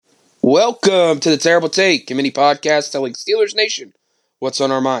Welcome to the Terrible Take, a mini podcast telling Steelers Nation what's on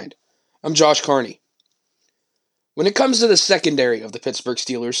our mind. I'm Josh Carney. When it comes to the secondary of the Pittsburgh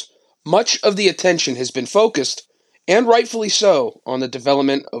Steelers, much of the attention has been focused, and rightfully so, on the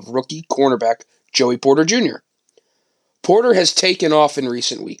development of rookie cornerback Joey Porter Jr. Porter has taken off in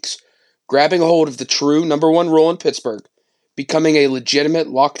recent weeks, grabbing a hold of the true number one role in Pittsburgh, becoming a legitimate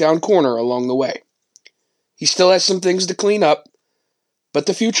lockdown corner along the way. He still has some things to clean up, but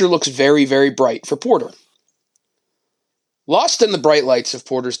the future looks very, very bright for Porter. Lost in the bright lights of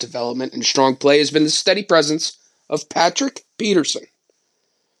Porter's development and strong play has been the steady presence of Patrick Peterson,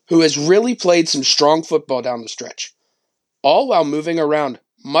 who has really played some strong football down the stretch, all while moving around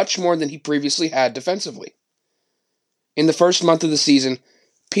much more than he previously had defensively. In the first month of the season,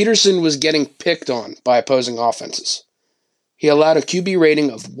 Peterson was getting picked on by opposing offenses. He allowed a QB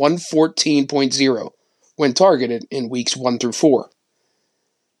rating of 114.0 when targeted in weeks 1 through 4.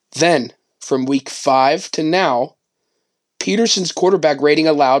 Then, from week 5 to now, Peterson's quarterback rating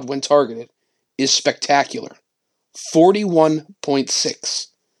allowed when targeted is spectacular, 41.6.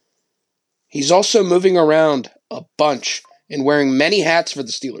 He's also moving around a bunch and wearing many hats for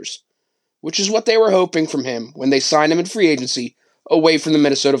the Steelers, which is what they were hoping from him when they signed him in free agency away from the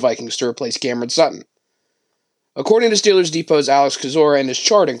Minnesota Vikings to replace Cameron Sutton. According to Steelers Depot's Alex Kozora and his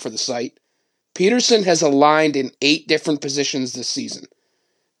charting for the site, Peterson has aligned in 8 different positions this season,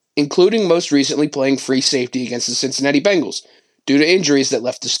 including most recently playing free safety against the Cincinnati Bengals due to injuries that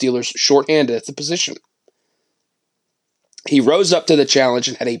left the Steelers shorthanded at the position. He rose up to the challenge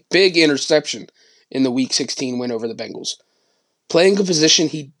and had a big interception in the Week 16 win over the Bengals, playing a position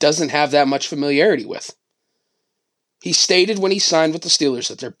he doesn't have that much familiarity with. He stated when he signed with the Steelers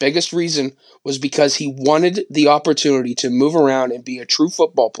that their biggest reason was because he wanted the opportunity to move around and be a true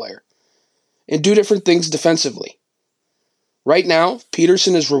football player and do different things defensively. Right now,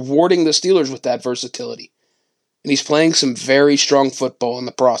 Peterson is rewarding the Steelers with that versatility, and he's playing some very strong football in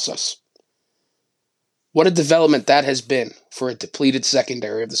the process. What a development that has been for a depleted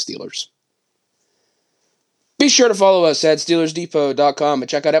secondary of the Steelers. Be sure to follow us at SteelersDepot.com and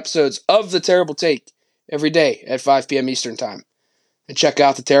check out episodes of The Terrible Take every day at 5 p.m. Eastern Time. And check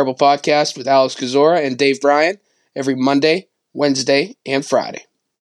out The Terrible Podcast with Alex Kozora and Dave Bryan every Monday, Wednesday, and Friday.